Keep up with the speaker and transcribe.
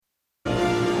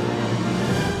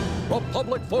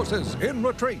Republic forces in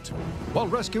retreat. While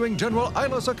rescuing General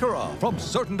Aayla Secura from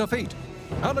certain defeat,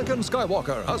 Anakin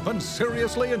Skywalker has been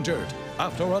seriously injured.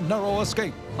 After a narrow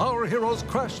escape, our heroes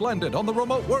crash-landed on the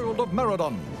remote world of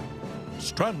Meridon.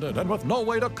 Stranded and with no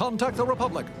way to contact the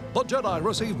Republic, the Jedi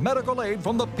receive medical aid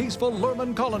from the peaceful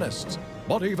Lurmen colonists.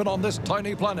 But even on this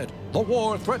tiny planet, the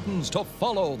war threatens to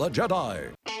follow the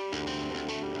Jedi.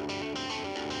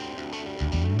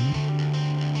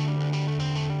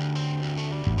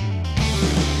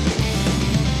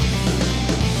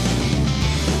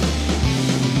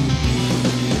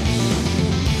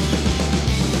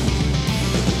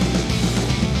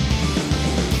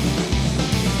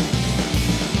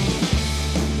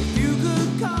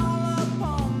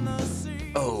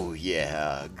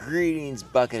 Greetings,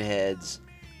 Bucketheads.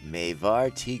 Mavar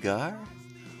Tigar.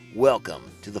 Welcome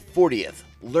to the 40th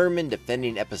Lurmen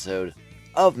Defending episode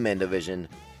of Mandovision.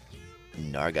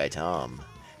 Nargai Tom.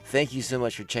 Thank you so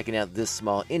much for checking out this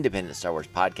small independent Star Wars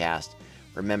podcast.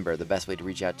 Remember, the best way to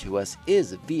reach out to us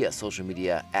is via social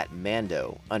media at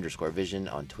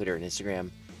Mando_Vision on Twitter and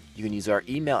Instagram. You can use our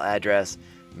email address,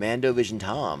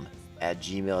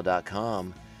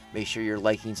 mandovisiontom@gmail.com. Make sure you're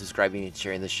liking, subscribing, and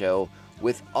sharing the show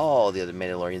with all the other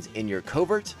Mandalorians in your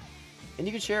covert, and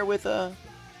you can share it with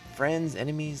friends,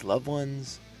 enemies, loved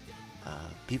ones,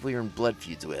 people you're in blood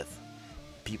feuds with,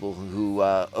 people who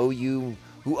owe you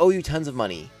tons of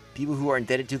money, people who are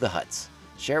indebted to the Hutts.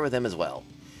 Share it with them as well.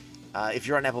 If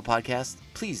you're on Apple Podcasts,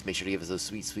 please make sure to give us those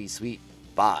sweet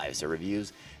 5-star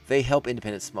reviews. They help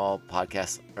independent small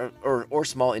podcasts or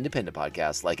small independent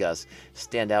podcasts like us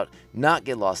stand out, not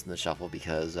get lost in the shuffle,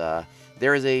 because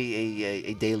there is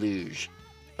a deluge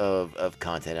of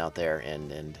content out there,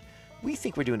 and we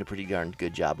think we're doing a pretty darn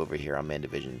good job over here on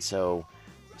Mandovision. So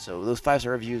those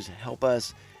 5-star reviews help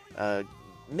us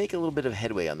make a little bit of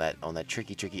headway on that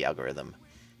tricky algorithm.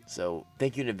 So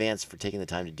thank you in advance for taking the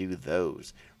time to do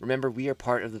those. Remember, we are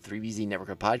part of the 3BZ network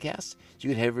of podcasts.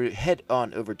 You can head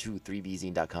on over to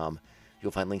 3BZ.com.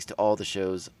 You'll find links to all the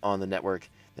shows on the network.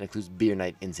 That includes Beer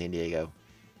Night in San Diego,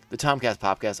 the Tomcast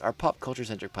Popcast, our pop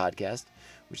culture-centric podcast,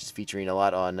 which is featuring a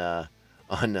lot on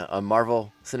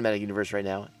Marvel Cinematic Universe right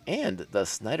now, and the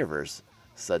Snyderverse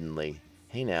suddenly.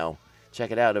 Hey now,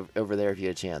 check it out over there if you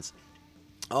get a chance.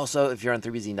 Also, if you're on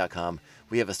 3BZ.com,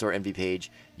 we have a store envy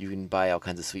page. You can buy all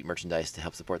kinds of sweet merchandise to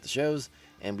help support the shows,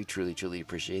 and we truly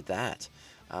appreciate that.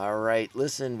 All right,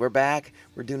 listen, we're back.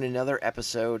 We're doing another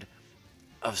episode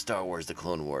of Star Wars: The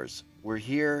Clone Wars. We're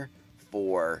here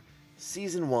for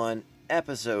Season 1,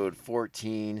 Episode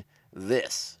 14.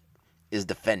 This is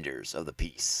Defenders of the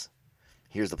Peace.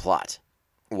 Here's the plot.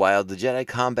 While the Jedi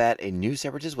combat a new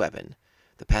Separatist weapon,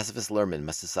 the pacifist Lurmen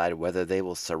must decide whether they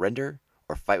will surrender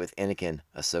or fight with Anakin,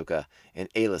 Ahsoka,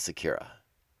 and Aayla Secura.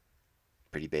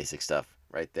 Pretty basic stuff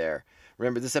right there.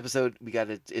 Remember, this episode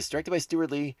is directed by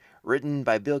Stuart Lee, written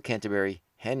by Bill Canterbury,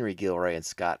 Henry Gilroy, and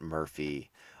Scott Murphy.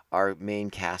 Our main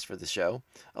cast for the show,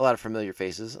 a lot of familiar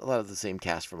faces, a lot of the same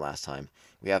cast from last time.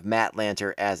 We have Matt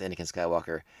Lanter as Anakin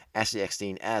Skywalker, Ashley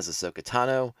Eckstein as Ahsoka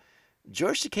Tano.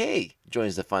 George Takei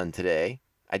joins the fun today.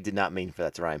 I did not mean for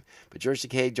that to rhyme, but George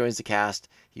Takei joins the cast.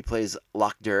 He plays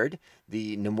Lok Durd,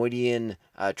 the Neimoidian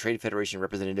Trade Federation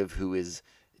representative who is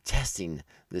testing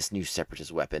this new Separatist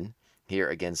weapon here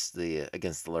against the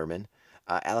Lurmen.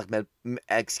 Alec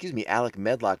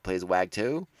Medlock plays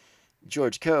Wagto.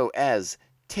 George Coe as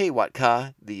Tewat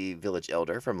Ka, the village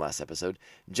elder from last episode.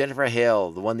 Jennifer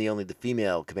Hale, the one, the only, the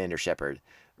female Commander Shepard,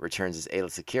 returns as Aayla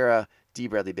Secura. D.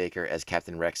 Bradley Baker as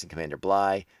Captain Rex and Commander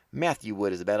Bly. Matthew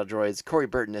Wood as the battle droids. Corey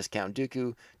Burton as Count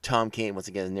Dooku. Tom Kane once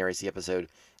again narrates the episode.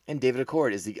 And David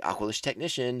Accord is the Aqualish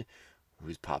technician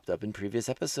who's popped up in previous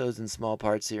episodes in small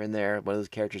parts here and there. One of those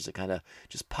characters that kind of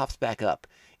just pops back up.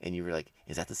 And you were like,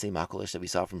 is that the same Aqualish that we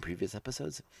saw from previous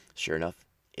episodes? Sure enough,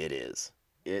 it is.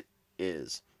 It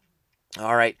is.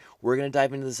 All right, we're going to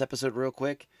dive into this episode real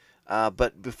quick.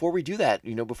 But before we do that,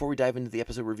 before we dive into the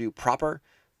episode review proper,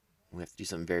 we have to do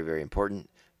something very, very important.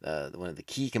 One of the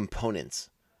key components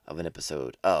of an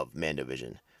episode of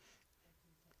Mandovision.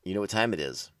 You know what time it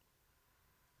is.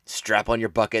 Strap on your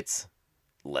buckets.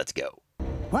 Let's go.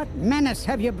 What menace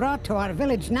have you brought to our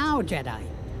village now, Jedi?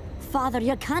 Father,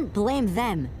 you can't blame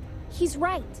them. He's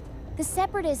right. The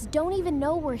Separatists don't even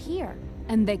know we're here.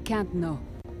 And they can't know.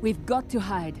 We've got to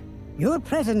hide. Your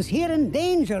presence here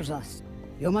endangers us.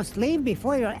 You must leave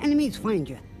before your enemies find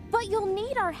you. But you'll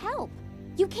need our help.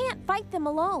 You can't fight them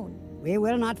alone. We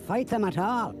will not fight them at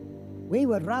all. We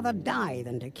would rather die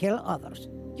than to kill others.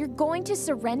 You're going to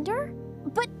surrender?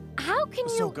 But how can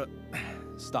you... Ahsoka,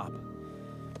 stop.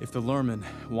 If the Lurmen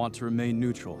want to remain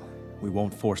neutral, we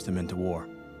won't force them into war.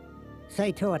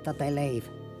 Say to it that they leave.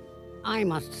 I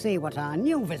must see what our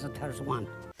new visitors want.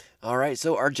 All right,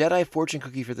 so our Jedi fortune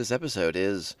cookie for this episode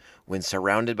is, when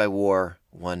surrounded by war,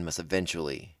 one must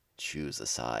eventually choose a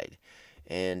side.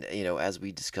 And, as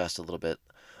we discussed a little bit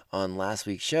on last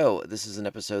week's show, this is an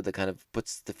episode that kind of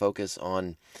puts the focus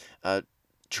on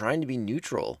trying to be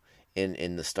neutral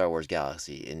in the Star Wars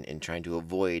galaxy, in trying to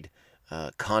avoid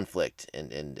conflict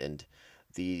and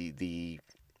the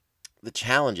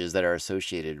challenges that are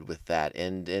associated with that,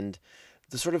 and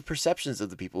the sort of perceptions of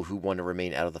the people who want to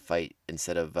remain out of the fight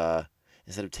instead of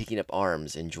taking up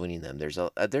arms and joining them.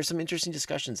 There's some interesting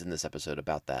discussions in this episode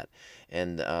about that,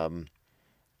 and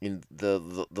in the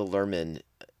Lurmen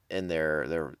and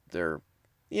their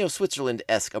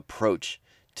Switzerland-esque approach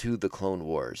to the Clone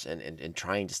Wars and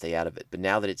trying to stay out of it. But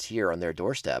now that it's here on their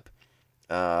doorstep,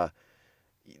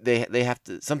 they have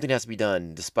to, something has to be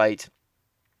done, despite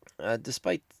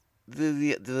the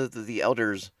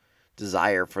elders'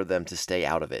 desire for them to stay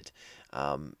out of it.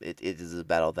 It is a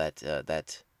battle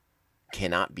that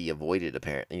cannot be avoided,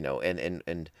 apparently.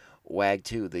 And Wag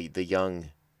too, the young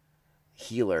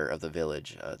healer of the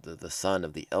village, the son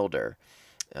of the elder,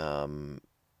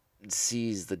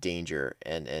 sees the danger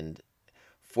and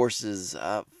forces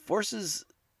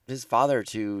his father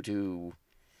to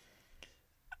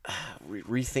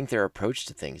rethink their approach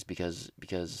to things, because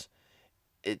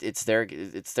it's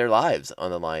their lives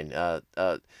on the line.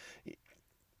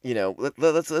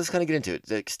 Let's kind of get into it.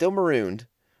 They're still marooned.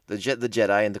 The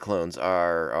Jedi and the clones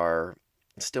are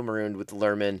still marooned with the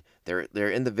Lurmen.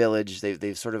 They're in the village.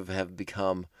 They've sort of have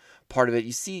become part of it.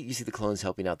 You see the clones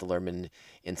helping out the Lurmen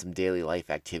in some daily life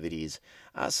activities.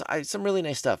 Some really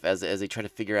nice stuff as they try to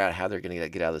figure out how they're going to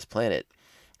get out of this planet.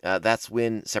 That's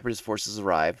when Separatist forces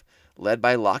arrive, led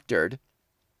by Lock Durd,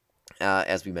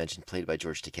 as we mentioned, played by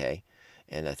George Takei.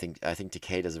 And I think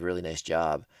Takei does a really nice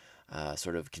job,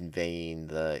 sort of conveying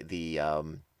the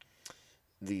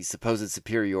supposed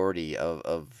superiority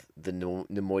of the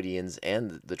Neimoidians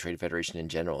and the Trade Federation in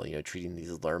general. Treating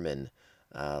these Lurmen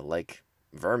like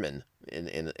vermin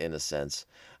in a sense.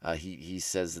 He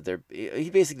says that he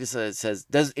basically says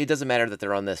it doesn't matter that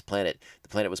they're on this planet. The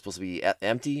planet was supposed to be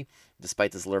empty,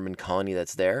 despite this Lurmen colony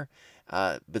that's there.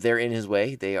 But they're in his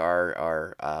way. They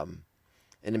are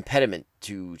an impediment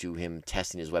to him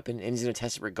testing his weapon, and he's going to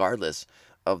test it regardless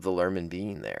of the Lurmen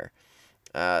being there.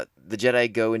 The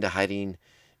Jedi go into hiding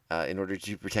in order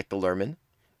to protect the Lurmen.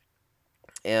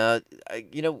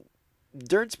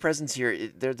 Durd's presence here,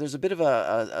 there's a bit of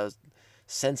a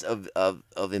sense of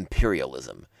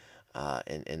imperialism,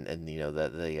 and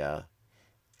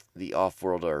the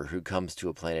off-worlder who comes to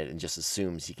a planet and just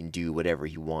assumes he can do whatever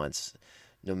he wants,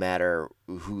 no matter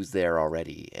who's there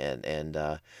already, and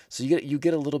so you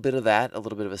get a little bit of that, a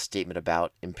little bit of a statement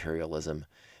about imperialism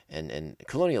and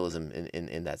colonialism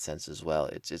in that sense as well.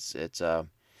 It's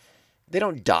they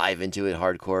don't dive into it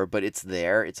hardcore, but it's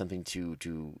there. It's something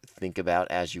to think about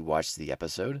as you watch the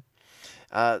episode.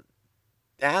 As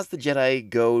the Jedi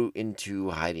go into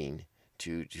hiding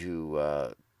to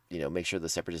make sure the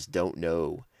Separatists don't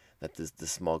know that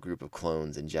this small group of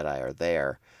clones and Jedi are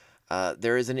there.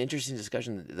 There is an interesting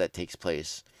discussion that takes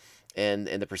place, and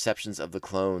the perceptions of the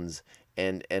clones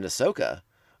and Ahsoka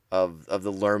of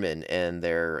the Lurmen and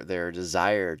their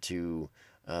desire to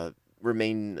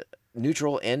remain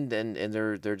neutral and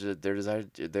their desire,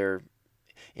 their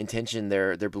intention,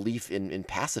 their belief in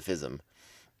pacifism.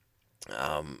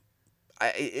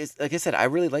 It's like I said, I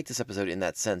really like this episode in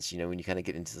that sense. When you kind of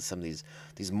get into some of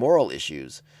these moral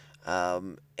issues,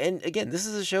 and again, this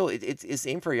is a show. It's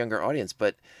aimed for a younger audience,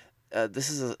 but this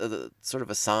is a sort of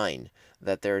a sign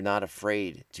that they're not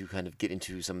afraid to kind of get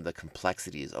into some of the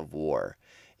complexities of war,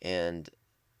 and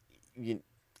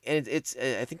it's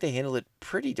I think they handle it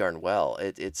pretty darn well.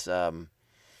 It's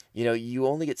you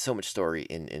only get so much story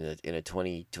in a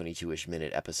 22-ish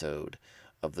minute episode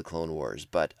of the Clone Wars,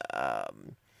 but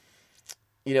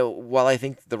while I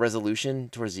think the resolution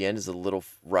towards the end is a little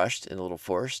rushed and a little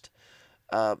forced,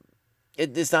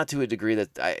 it's not to a degree that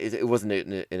it wasn't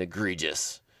an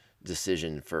egregious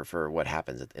decision for what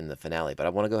happens in the finale. But I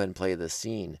want to go ahead and play this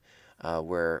scene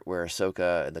where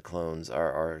Ahsoka and the clones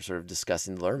are sort of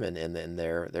discussing Lurmen and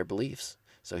their beliefs.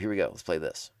 So here we go. Let's play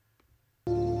this.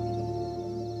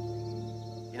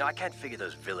 I can't figure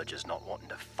those villagers not wanting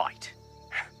to fight.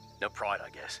 No pride, I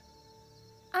guess.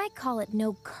 I call it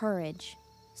no courage.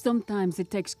 Sometimes it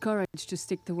takes courage to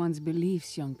stick to one's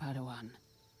beliefs, young Padawan.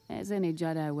 As any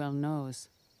Jedi well knows.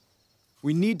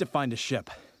 We need to find a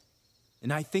ship.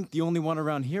 And I think the only one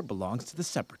around here belongs to the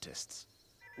Separatists.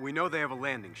 We know they have a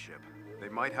landing ship. They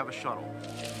might have a shuttle.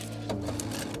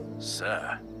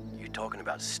 Sir, you talking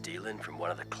about stealing from one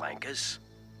of the clankers?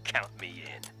 Count me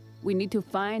in. We need to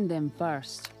find them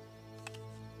first.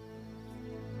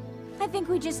 I think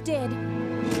we just did.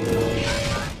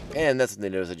 And that's when they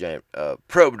notice a giant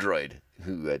probe droid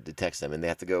who detects them, and they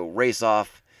have to go race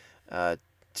off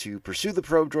to pursue the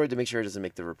probe droid to make sure it doesn't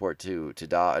make the report to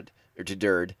Dodd or to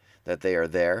Durd that they are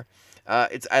there.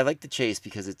 I like the chase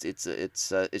because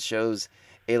it shows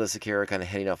Ayla Secura kind of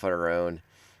heading off on her own,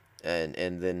 and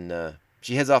then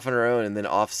she heads off on her own and then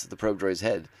offs the probe droid's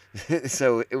head.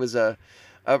 So it was a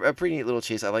pretty neat little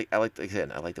chase. I like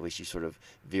the way she sort of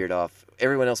veered off.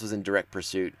 Everyone else was in direct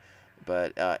pursuit,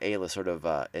 but Ayla sort of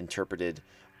interpreted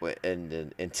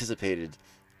and anticipated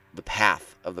the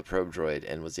path of the probe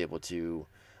droid and was able to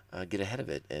get ahead of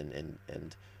it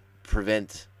and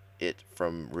prevent it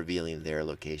from revealing their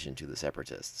location to the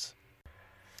Separatists.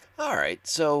 All right,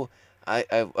 so I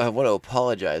want to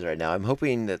apologize right now. I'm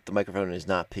hoping that the microphone is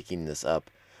not picking this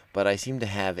up, but I seem to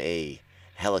have a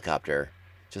helicopter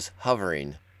just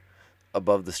hovering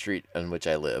above the street on which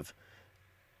I live.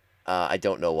 I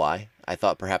don't know why. I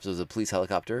thought perhaps it was a police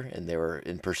helicopter and they were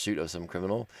in pursuit of some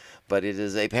criminal, but it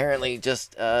is apparently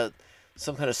just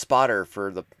some kind of spotter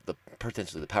for the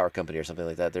potentially the power company or something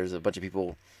like that. There's a bunch of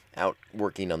people out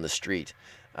working on the street.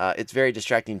 It's very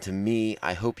distracting to me.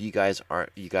 I hope you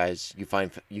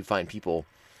find people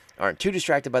aren't too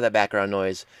distracted by that background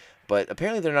noise, but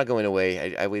apparently they're not going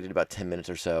away. I waited about 10 minutes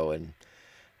or so, and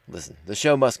listen, the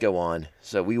show must go on,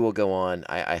 so we will go on.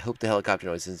 I hope the helicopter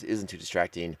noise isn't too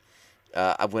distracting.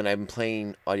 When I'm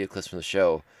playing audio clips from the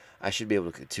show, I should be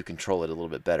able to control it a little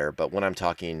bit better, but when I'm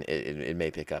talking, it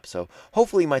may pick up. So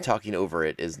hopefully my talking over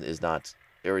it is not,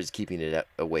 or is keeping it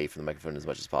away from the microphone as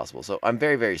much as possible. So I'm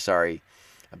very, very sorry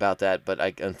about that, but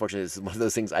unfortunately this is one of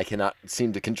those things I cannot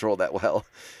seem to control that well.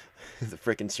 The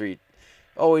frickin' street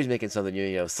always making something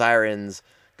new, sirens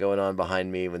going on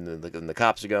behind me when the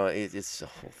cops are going. It's a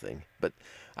whole thing. But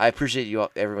I appreciate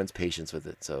everyone's patience with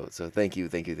it. So thank you.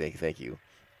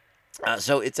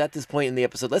 So it's at this point in the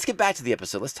episode. Let's get back to the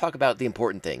episode. Let's talk about the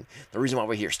important thing. The reason why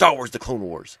we're here. Star Wars: The Clone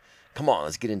Wars. Come on,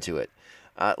 let's get into it.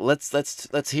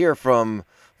 Let's hear from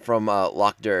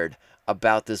Lock Durd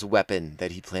about this weapon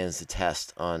that he plans to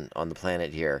test on the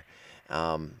planet here,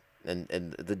 and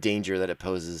the danger that it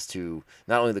poses to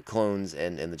not only the clones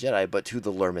and the Jedi, but to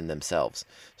the Lurmen themselves.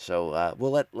 So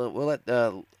we'll let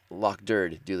Lock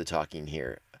Durd do the talking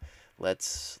here.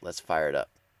 Let's fire it up.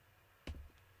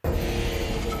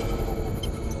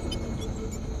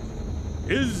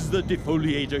 Is the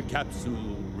defoliator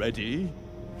capsule ready?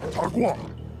 Targwa!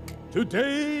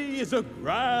 Today is a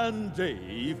grand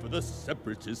day for the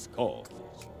Separatist cause.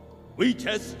 We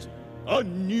test a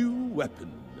new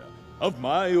weapon of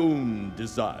my own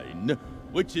design,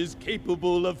 which is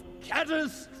capable of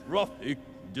catastrophic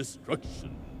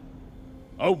destruction.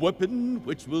 A weapon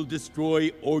which will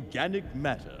destroy organic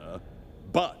matter,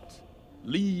 but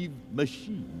leave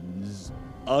machines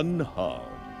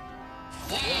unharmed.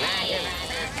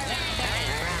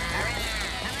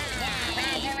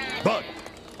 But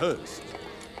first,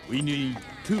 we need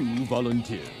 2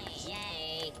 volunteers.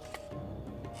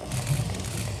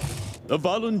 The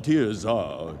volunteers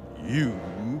are you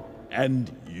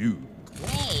and you.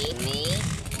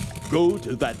 Go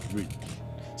to that bridge.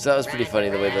 So that was pretty funny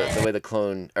the way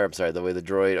the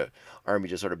droid army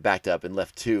just sort of backed up and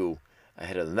left 2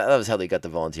 ahead of them. That was how they got the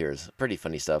volunteers. Pretty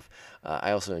funny stuff.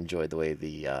 I also enjoyed the way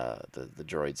the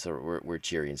droids were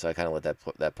cheering, so I kind of let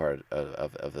that part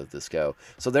of this go.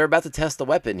 So they're about to test the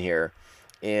weapon here,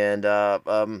 and we're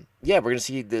gonna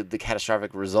see the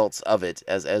catastrophic results of it,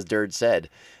 as Durd said.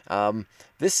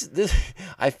 This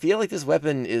I feel like this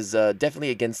weapon is definitely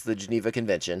against the Geneva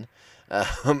Convention.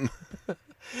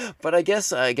 But I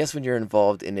guess when you're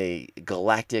involved in a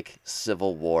galactic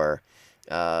civil war,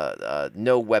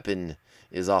 no weapon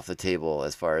is off the table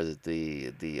as far as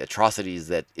the atrocities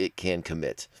that it can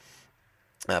commit.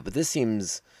 But this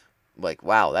seems like,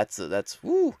 wow, that's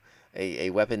a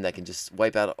weapon that can just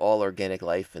wipe out all organic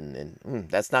life, and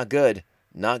that's not good.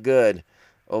 Not good.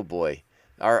 Oh boy,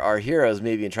 our heroes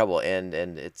may be in trouble, and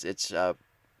it's an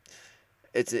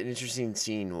interesting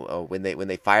scene when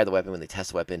they fire the weapon, when they test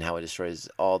the weapon, how it destroys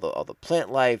all the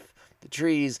plant life, the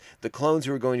trees. The clones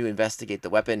who are going to investigate the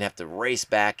weapon have to race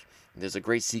back. There's a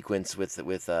great sequence with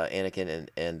Anakin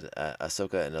and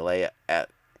Ahsoka and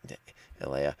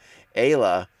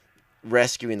Ayla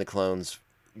rescuing the clones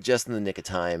just in the nick of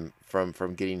time from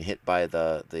getting hit by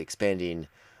the expanding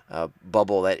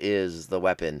bubble that is the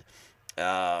weapon.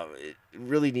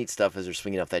 Really neat stuff as they're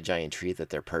swinging off that giant tree that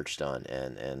they're perched on,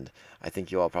 and I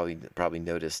think you all probably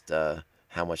noticed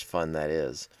how much fun that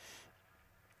is.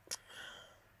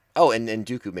 Oh, and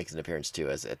Dooku makes an appearance too,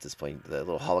 as at this point, the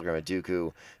little hologram of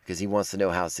Dooku, because he wants to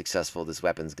know how successful this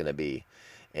weapon's going to be.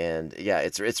 And yeah,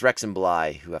 it's Rex and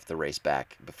Bly who have to race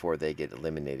back before they get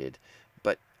eliminated.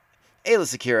 But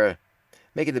Aayla Secura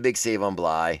making the big save on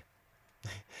Bly.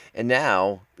 And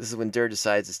now, this is when Durr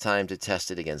decides it's time to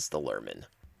test it against the Lurmen.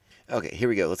 Okay, here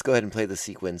we go. Let's go ahead and play the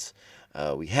sequence.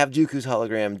 We have Dooku's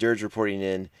hologram, Durr's reporting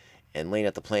in, and laying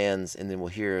out the plans, and then we'll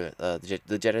hear the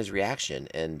Jedi's reaction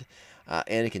and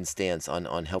Anakin's stance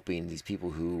on helping these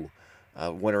people who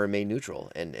want to remain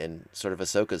neutral, and sort of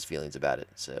Ahsoka's feelings about it.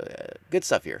 So, good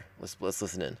stuff here. Let's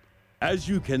listen in. As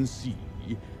you can see,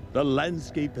 the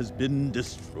landscape has been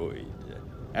destroyed,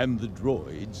 and the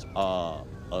droids are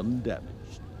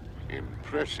undamaged.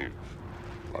 Impressive.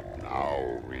 But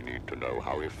now we need to know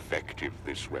how effective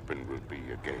this weapon will be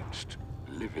against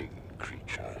living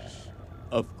creatures.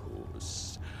 Of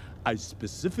course. I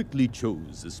specifically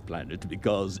chose this planet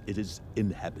because it is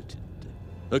inhabited.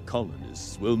 The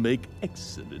colonists will make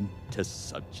excellent test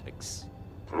subjects.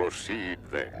 Proceed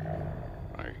then.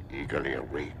 I eagerly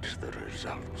await the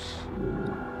results.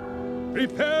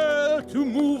 Prepare to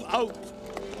move out!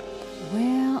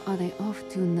 Where are they off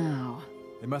to now?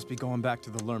 They must be going back to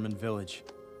the Lurmen village.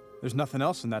 There's nothing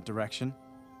else in that direction.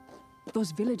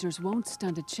 Those villagers won't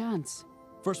stand a chance.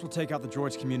 First, we'll take out the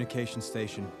droid's communication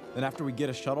station. Then after we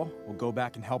get a shuttle, we'll go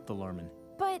back and help the Lurmen.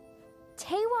 But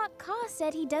Tewok Ka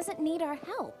said he doesn't need our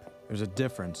help. There's a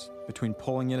difference between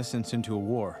pulling innocents into a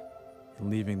war and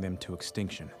leaving them to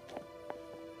extinction.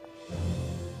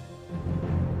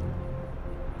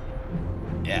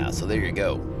 Yeah, so there you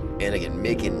go. Anakin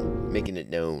making it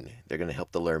known they're going to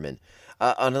help the Lurmen.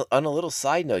 On a little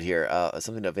side note here,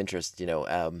 something of interest,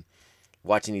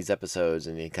 watching these episodes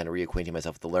and kind of reacquainting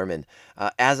myself with the Lurmen.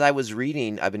 As I was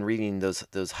reading, I've been reading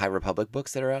those High Republic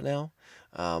books that are out now.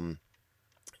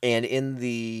 And in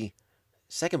the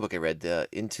second book I read,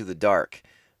 Into the Dark,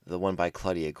 the one by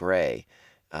Claudia Gray,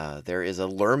 there is a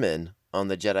Lurmen on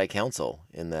the Jedi Council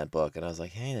in that book. And I was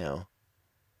like, hey, now,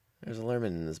 there's a Lurmen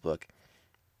in this book.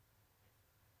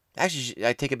 Actually,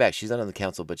 I take it back. She's not on the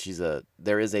council, but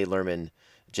there is a Lurmen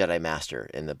Jedi Master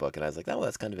in the book, and I was like, oh,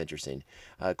 that's kind of interesting.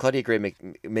 Claudia Gray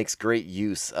makes great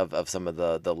use of some of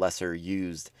the lesser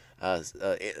used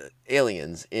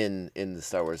aliens in the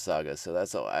Star Wars saga. So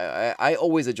that's all. I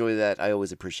always enjoy that. I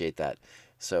always appreciate that.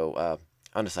 So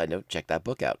on a side note, check that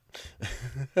book out.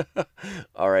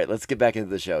 All right, let's get back into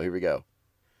the show. Here we go.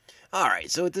 All right,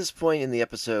 so at this point in the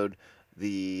episode,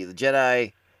 the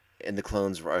Jedi and the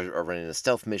clones are running a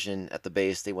stealth mission at the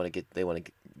base. They want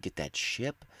to get that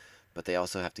ship, but they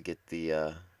also have to get they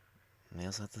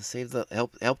also have to save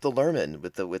help the Lurmen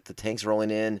with the tanks rolling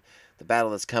in, the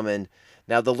battle that's coming.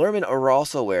 Now the Lurmen are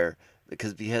also aware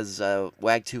because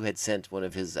WAG 2 had sent one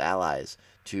of his allies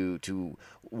to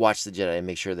watch the Jedi and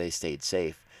make sure they stayed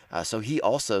safe. So he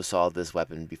also saw this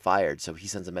weapon be fired. So he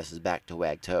sends a message back to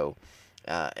WAG 2.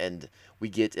 And we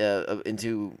get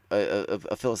into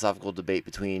a philosophical debate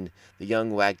between the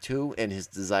young WAG 2 and his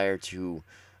desire to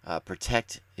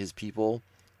protect his people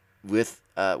with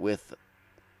I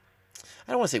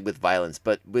don't want to say with violence,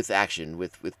 but with action,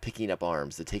 with picking up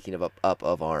arms, the taking up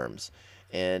of arms,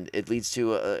 and it leads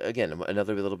to again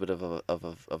another little bit of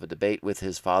a debate with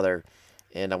his father.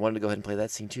 And I wanted to go ahead and play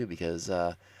that scene too because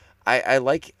I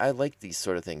like these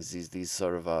sort of things, these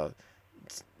sort of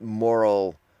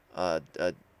moral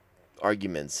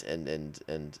arguments and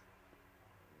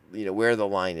where the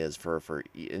line is for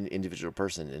an individual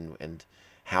person and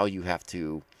how you have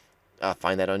to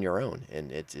find that on your own.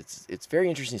 And it's very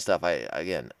interesting stuff.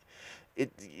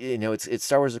 It's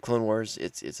Star Wars: The Clone Wars.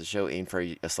 It's a show aimed for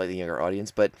a slightly younger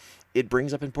audience, but it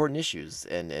brings up important issues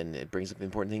and it brings up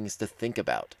important things to think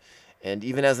about. And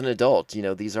even as an adult,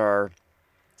 these are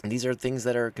things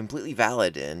that are completely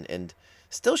valid and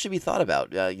still should be thought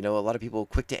about. A lot of people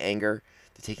quick to anger,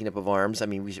 the taking up of arms. I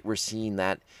mean, we're seeing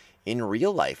that in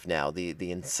real life now.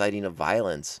 The inciting of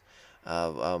violence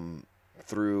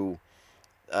through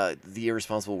the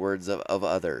irresponsible words of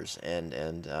others.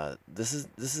 And this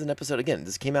is an episode, again,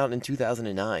 this came out in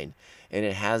 2009, and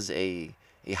it has a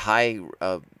high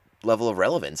level of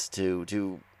relevance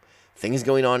to things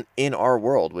going on in our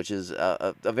world, which is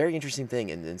a very interesting thing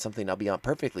and something, I'll be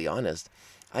perfectly honest,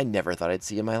 I never thought I'd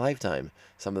see in my lifetime.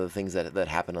 Some of the things that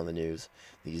happen on the news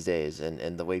these days,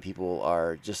 and the way people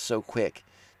are just so quick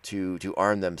to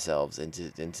arm themselves and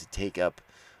to take up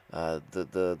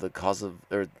the cause of,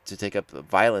 or to take up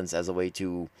violence as a way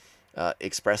to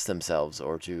express themselves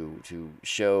or to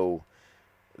show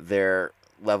their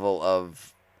level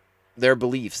of their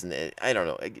beliefs. And I don't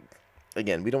know.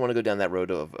 again, we don't want to go down that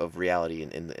road of reality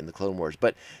in the Clone Wars,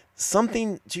 but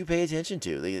something to pay attention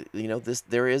to.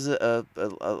 There is a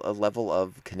level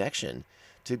of connection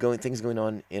to things going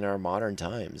on in our modern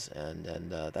times,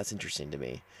 and that's interesting to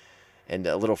me, and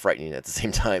a little frightening at the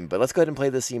same time. But let's go ahead and play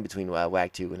this scene between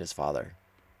Wagtu and his father.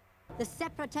 The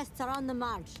Separatists are on the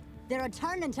march. They're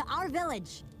returning to our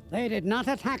village. They did not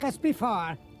attack us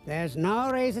before. There's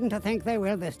no reason to think they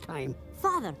will this time.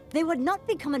 Father, they would not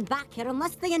be coming back here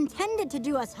unless they intended to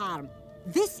do us harm.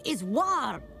 This is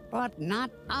war. But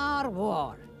not our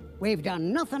war. We've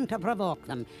done nothing to provoke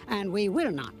them, and we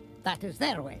will not. That is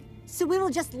their way. So we will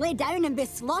just lay down and be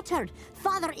slaughtered.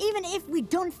 Father, even if we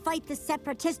don't fight the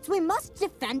Separatists, we must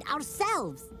defend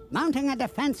ourselves. Mounting a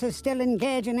defense is still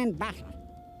engaging in battle.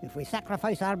 If we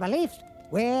sacrifice our beliefs,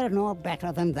 we're no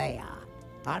better than they are.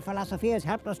 Our philosophy has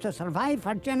helped us to survive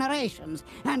for generations,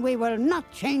 and we will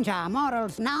not change our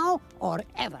morals now or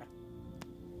ever.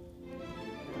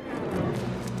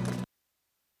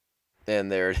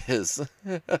 And there it is.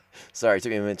 Sorry, it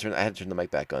took me a minute. I had to turn the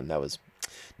mic back on. That was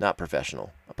not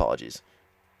professional. Apologies.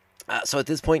 So at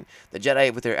this point, the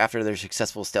Jedi, after their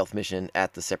successful stealth mission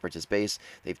at the Separatist base,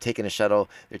 they've taken a shuttle.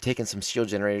 They're taking some shield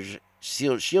generators,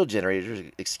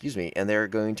 and they're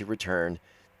going to return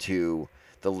to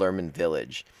the Lurmen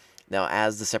village. Now,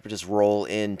 as the Separatists roll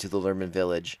into the Lurmen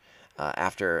village,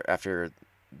 after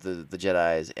the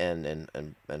Jedis and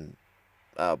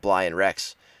Bly and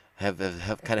Rex have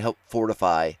kind of helped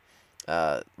fortify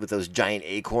with those giant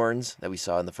acorns that we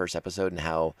saw in the first episode, and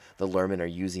how the Lurmen are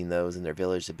using those in their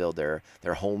village to build their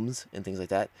homes and things like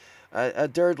that.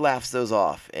 Durd laughs those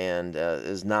off and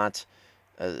is not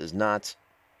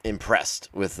impressed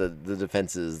with the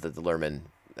defenses that the Lurmen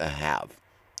have.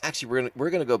 Actually,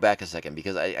 we're gonna go back a second,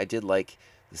 because I did like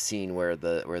the scene where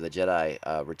the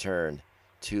Jedi return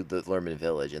to the Lurmen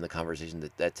village, and the conversation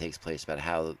that takes place about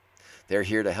how they're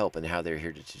here to help and how they're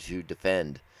here to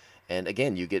defend. And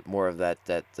again, you get more of that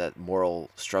moral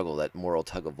struggle, that moral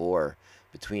tug of war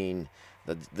between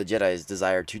the Jedi's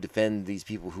desire to defend these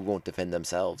people who won't defend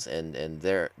themselves, and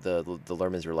the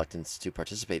Lurmen's reluctance to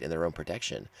participate in their own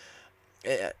protection.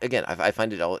 Again, I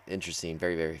find it all interesting,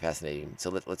 very, very fascinating.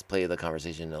 So let's play the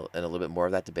conversation and a little bit more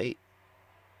of that debate.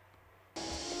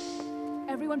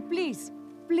 Everyone, please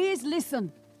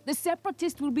listen. The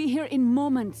Separatists will be here in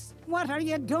moments. What are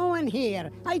you doing here?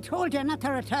 I told you not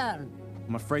to return.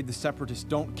 I'm afraid the Separatists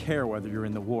don't care whether you're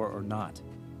in the war or not.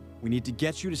 We need to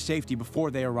get you to safety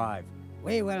before they arrive.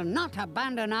 We will not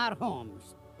abandon our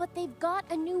homes. But they've got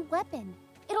a new weapon.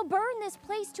 It'll burn this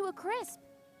place to a crisp.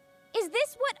 Is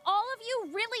this what all of you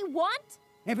really want?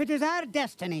 If it is our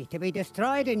destiny to be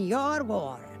destroyed in your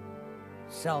war,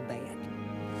 so be it.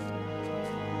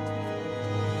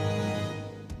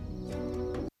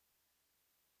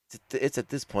 It's at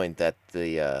this point that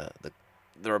the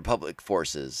Republic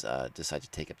forces decide to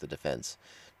take up the defense,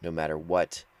 no matter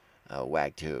what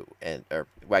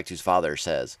Wagtu's father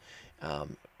says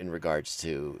in regards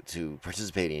to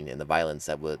participating in the violence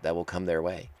that will come their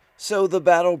way. So the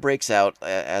battle breaks out,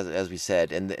 as we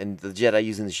said, and the Jedi,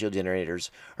 using the shield generators,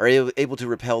 are able to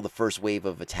repel the first wave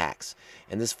of attacks.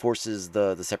 And this forces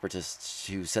the Separatists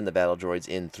to send the battle droids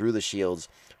in through the shields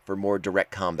for more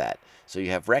direct combat. So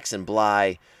you have Rex and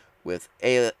Bly with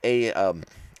Ahsoka,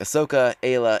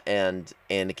 Ayla, and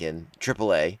Anakin,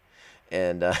 AAA.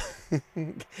 And,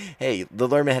 hey, the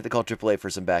Lurmen had to call AAA for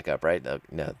some backup, right?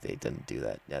 No, they didn't do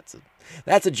that.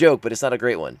 That's a joke, but it's not a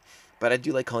great one. But I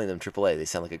do like calling them AAA. They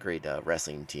sound like a great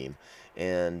wrestling team.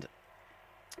 And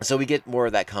so we get more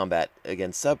of that combat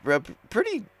against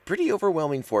pretty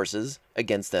overwhelming forces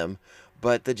against them.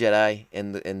 But the Jedi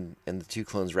and the two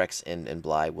clones, Rex and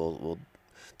Bly, will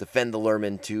defend the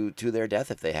Lurmen to their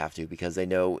death if they have to, because they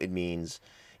know it means,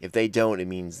 if they don't, it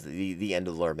means the end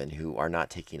of the Lurmen, who are not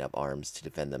taking up arms to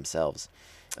defend themselves.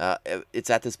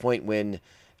 It's at this point when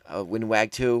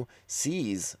Wagtu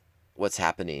sees what's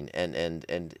happening,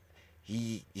 and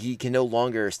he can no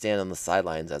longer stand on the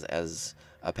sidelines as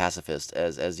a pacifist,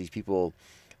 as these people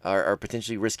are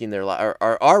potentially risking their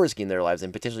are risking their lives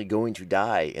and potentially going to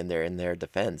die in their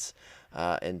defense.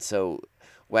 And so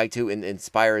Wagtu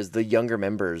inspires the younger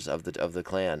members of the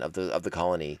clan, of the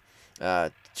colony,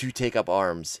 to take up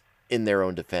arms in their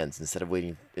own defense instead of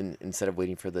waiting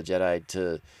for the Jedi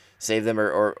to save them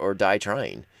or die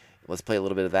trying. Let's play a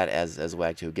little bit of that as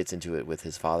Wagtu gets into it with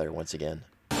his father once again.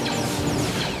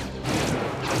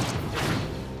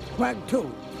 Wagtu,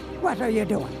 what are you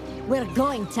doing? We're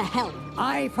going to help.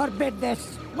 I forbid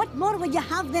this. What more would you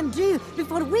have them do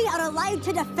before we are allowed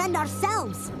to defend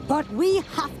ourselves? But we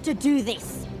have to do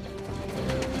this.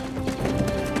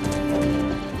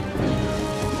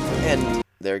 And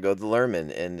there go the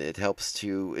Lurmen, and it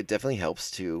definitely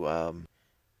helps to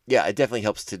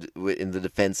in the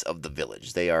defense of the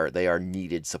village. They are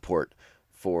needed support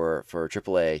for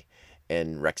AAA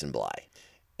and Rex and Bly.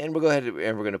 And we'll go ahead and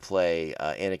we're going to play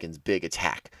Anakin's big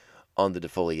attack on the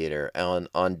defoliator,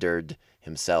 on Durd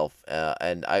himself.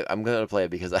 And I'm going to play it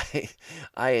because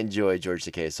I enjoy George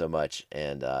Takei so much.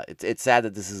 And it's sad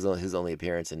that this is his only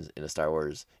appearance in a Star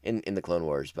Wars, in the Clone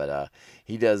Wars. But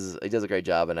he does a great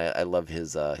job, and I love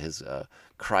his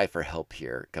cry for help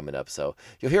here coming up. So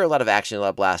you'll hear a lot of action, a lot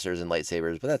of blasters and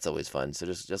lightsabers, but that's always fun. So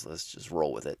let's just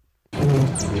roll with it.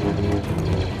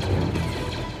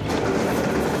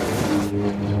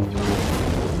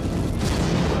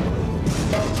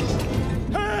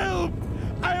 Help!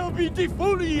 I'll be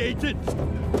defoliated!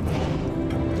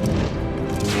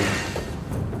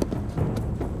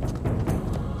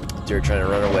 Durd trying to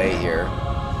run away here.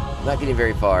 Not getting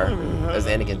very far as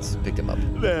Anakin's picked him up.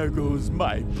 There goes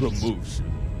my promotion.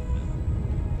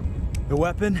 The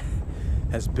weapon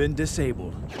has been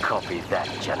disabled. Copy that,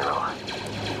 General.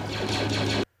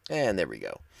 And there we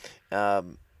go.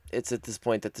 It's at this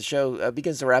point that the show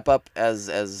begins to wrap up as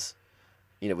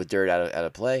with Durd out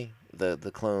of play.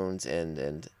 The clones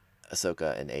and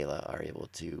Ahsoka and Ayla are able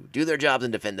to do their jobs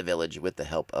and defend the village with the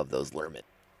help of those Lurmen.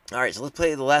 All right, so let's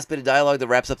play the last bit of dialogue that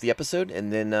wraps up the episode,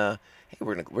 and then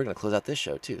we're gonna close out this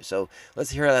show too. So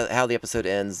let's hear how the episode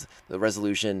ends. The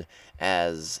resolution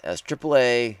as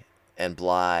AAA and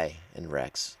Bly and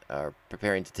Rex are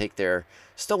preparing to take their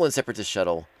stolen Separatist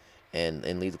shuttle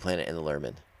and leave the planet and the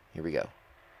Lurmen. Here we go.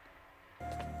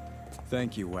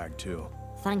 Thank you, Wag-2.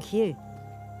 Thank you.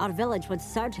 Our village would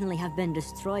certainly have been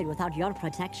destroyed without your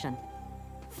protection.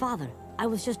 Father, I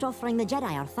was just offering the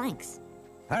Jedi our thanks.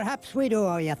 Perhaps we do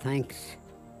owe you thanks.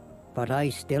 But I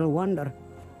still wonder,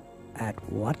 at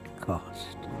what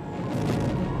cost?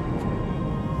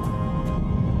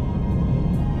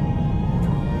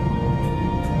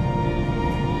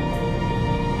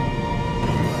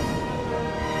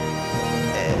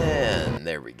 And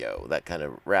there we go. That kind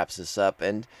of wraps us up.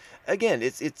 And again,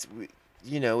 it's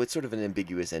sort of an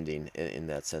ambiguous ending in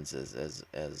that sense,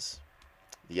 as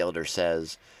the Elder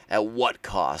says. At what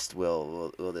cost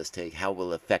will this take? How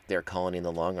will it affect their colony in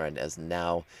the long run? As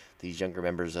now these younger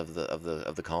members of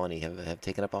the colony have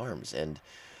taken up arms and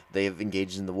they have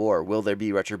engaged in the war. Will there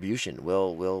be retribution?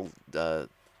 Will the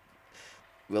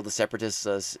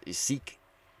Separatists seek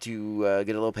to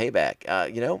get a little payback?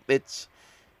 It's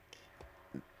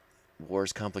war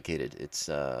is complicated. It's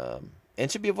and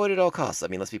should be avoided at all costs. I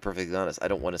mean, let's be perfectly honest. I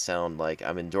don't want to sound like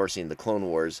I'm endorsing the Clone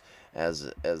Wars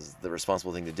as the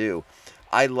responsible thing to do.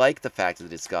 I like the fact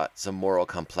that it's got some moral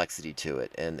complexity to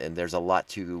it, and there's a lot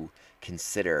to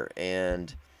consider.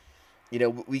 And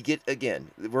we get,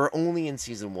 again, we're only in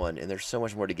season 1, and there's so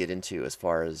much more to get into as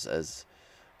far as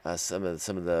some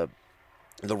of the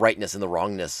rightness and the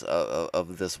wrongness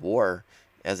of this war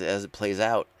as it plays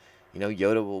out.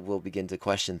 Yoda will begin to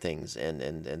question things, and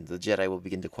the Jedi will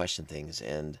begin to question things,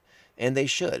 and they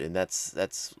should, and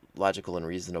that's logical and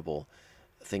reasonable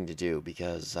thing to do,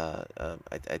 because I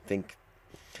think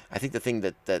the thing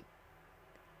that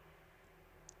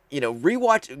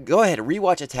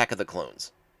rewatch Attack of the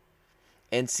Clones,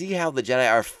 and see how the Jedi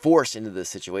are forced into this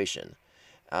situation,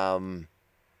 and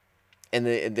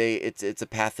it's a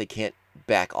path they can't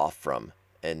back off from.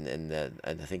 And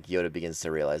I think Yoda begins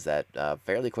to realize that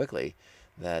fairly quickly,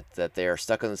 that they are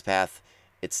stuck on this path.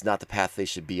 It's not the path they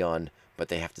should be on, but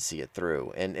they have to see it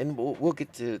through. And we'll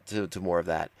get to more of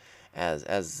that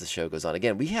as the show goes on.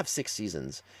 Again, we have 6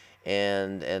 seasons,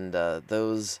 and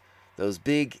those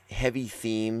big heavy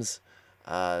themes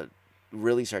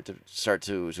really start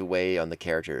to weigh on the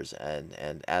characters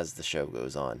and as the show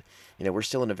goes on. We're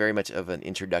still in a very much of an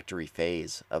introductory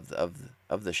phase of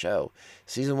the show.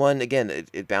 Season 1, again,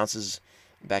 it bounces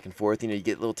back and forth. You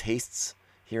get little tastes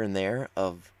here and there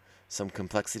of some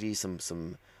complexity,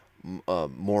 some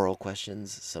moral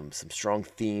questions, some strong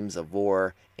themes of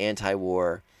war,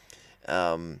 anti-war.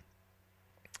 Again,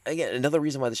 another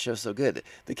reason why the show's so good.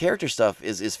 The character stuff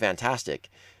is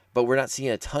fantastic, but we're not seeing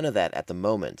a ton of that at the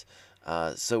moment.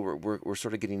 So we're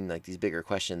sort of getting like these bigger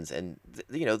questions, and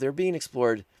they're being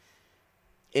explored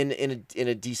in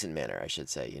a decent manner, I should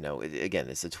say. Again,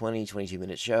 it's a 22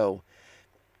 minute show.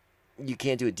 You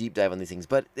can't do a deep dive on these things,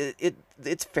 but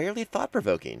it's fairly thought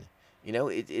provoking.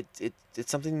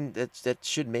 It's something that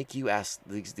should make you ask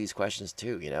these questions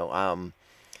too.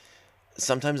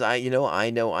 Sometimes I know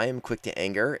I am quick to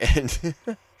anger, and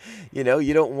you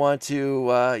don't want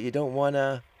to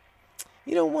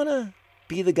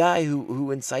be the guy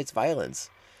who incites violence.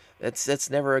 That's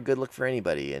never a good look for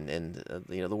anybody. And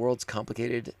the world's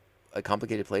complicated a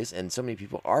complicated place, and so many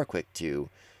people are quick to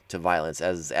violence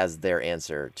as their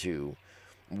answer to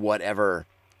whatever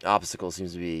obstacle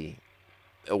seems to be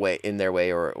in their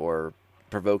way or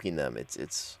provoking them.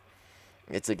 It's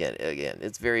again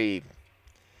it's very,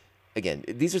 again,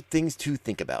 these are things to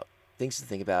think about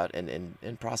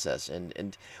and process,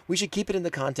 and we should keep it in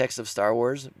the context of Star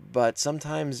Wars, but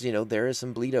sometimes there is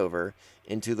some bleed over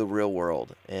into the real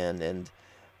world, and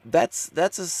that's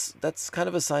kind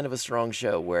of a sign of a strong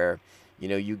show where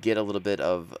you get a little bit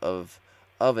of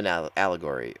an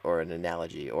allegory or an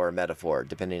analogy or a metaphor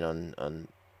depending on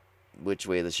which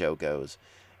way the show goes.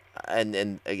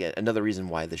 And again, another reason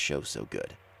why the show's so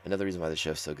good.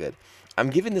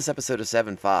 I'm giving this episode a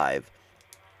 7.5,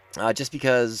 just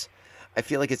because I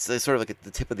feel like it's sort of like at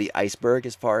the tip of the iceberg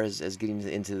as far as getting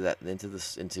into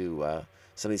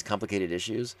some of these complicated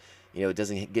issues. It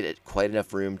doesn't get quite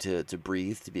enough room to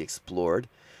breathe, to be explored.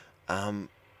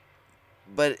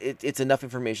 But it's enough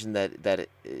information that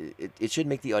it should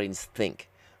make the audience think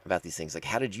about these things. Like,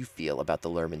 how did you feel about the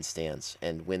Lurmen stance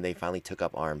and when they finally took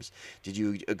up arms? Did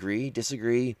you agree,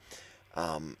 disagree?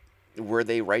 Were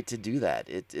they right to do that?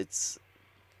 It's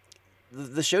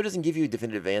the show doesn't give you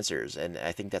definitive answers, and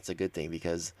I think that's a good thing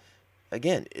because,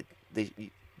 again,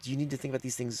 you need to think about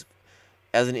these things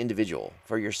as an individual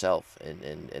for yourself,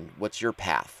 and what's your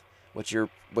path, what's your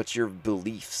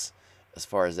beliefs as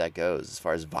far as that goes, as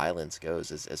far as violence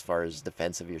goes, as far as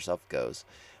defense of yourself goes.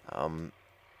 And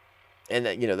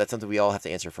that's something we all have to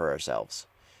answer for ourselves.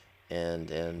 And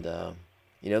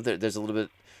there's a little bit,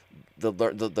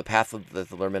 the path that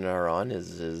the Lurmen are on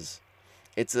is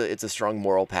it's a strong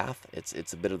moral path.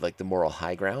 It's a bit of like the moral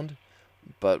high ground,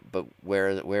 but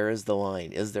where is the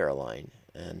line? Is there a line?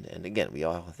 And again, we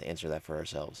all have to answer that for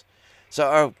ourselves.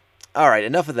 So, all right,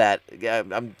 enough of that.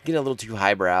 I'm getting a little too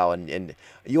highbrow, and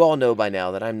you all know by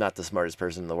now that I'm not the smartest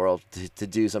person in the world to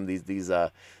do some of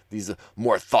these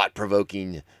more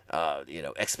thought-provoking,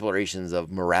 explorations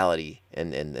of morality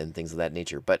and things of that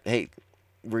nature. But hey,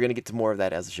 we're gonna get to more of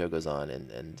that as the show goes on,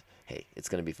 and hey, it's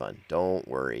gonna be fun. Don't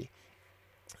worry.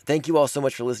 Thank you all so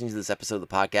much for listening to this episode of the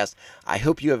podcast. I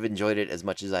hope you have enjoyed it as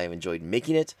much as I have enjoyed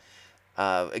making it.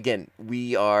 Again,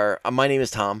 my name is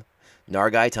Tom,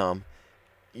 Narguy Tom.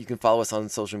 You can follow us on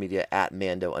social media at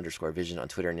Mando_Vision on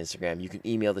Twitter and Instagram. You can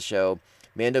email the show,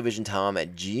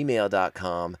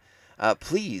 mandovisiontom@gmail.com.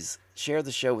 Please share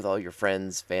the show with all your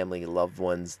friends, family, loved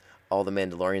ones, all the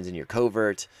Mandalorians in your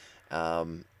covert,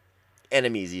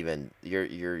 enemies even,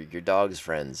 your dog's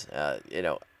friends,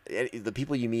 the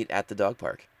people you meet at the dog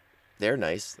park. They're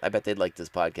nice. I bet they'd like this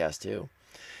podcast too.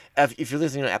 If you're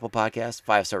listening on Apple Podcasts,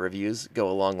 5-star reviews go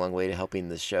a long, long way to helping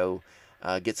the show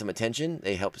get some attention.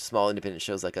 They help small independent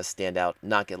shows like us stand out,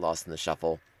 not get lost in the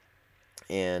shuffle.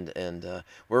 And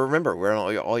we're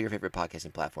on all your favorite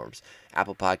podcasting platforms: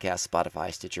 Apple Podcasts,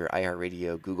 Spotify, Stitcher,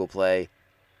 iHeartRadio, Google Play,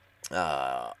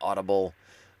 Audible,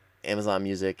 Amazon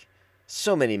Music,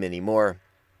 so many, many more.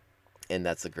 And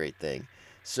that's a great thing.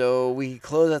 So we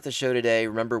close out the show today.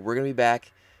 Remember, we're going to be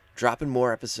back dropping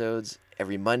more episodes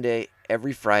every Monday,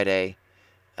 every Friday.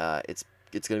 It's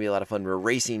going to be a lot of fun. We're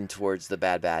racing towards the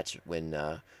Bad Batch when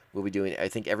we'll be doing, I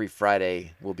think every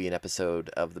Friday will be an episode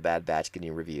of the Bad Batch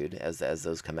getting reviewed as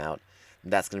those come out.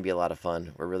 That's going to be a lot of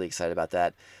fun. We're really excited about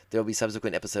that. There will be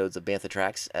subsequent episodes of Bantha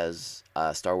Tracks as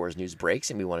Star Wars news breaks,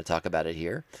 and we want to talk about it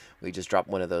here. We just dropped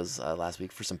one of those last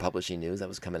week for some publishing news that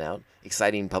was coming out.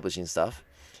 Exciting publishing stuff.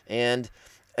 And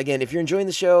again, if you're enjoying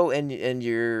the show and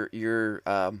you're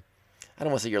I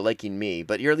don't want to say you're liking me,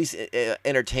 but you're at least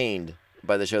entertained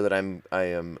by the show that I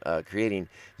am creating,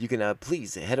 you can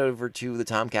please head over to the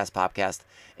Tomcast Podcast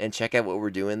and check out what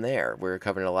we're doing there. We're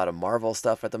covering a lot of Marvel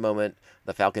stuff at the moment.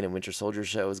 The Falcon and Winter Soldier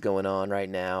show is going on right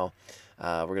now.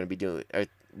 We're going to be doing,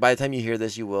 by the time you hear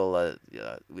this, you will,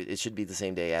 it should be the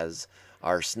same day as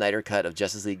our Snyder Cut of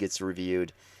Justice League gets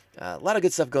reviewed. A lot of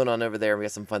good stuff going on over there. We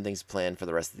got some fun things planned for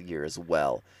the rest of the year as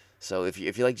well. So if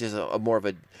you like just a more of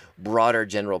a broader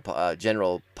general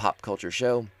pop culture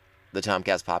show, the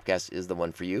Tomcast Podcast is the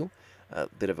one for you. A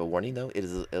bit of a warning though, it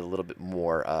is a little bit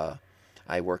more.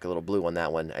 I work a little blue on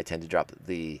that one. I tend to drop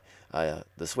the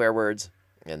swear words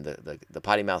and the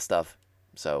potty mouth stuff.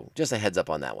 So just a heads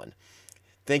up on that one.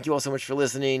 Thank you all so much for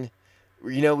listening.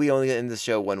 We only end this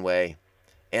show one way,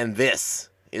 and this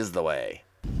is the way.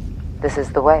 This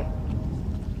is the way.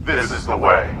 This is the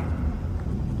way.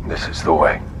 This is the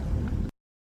way.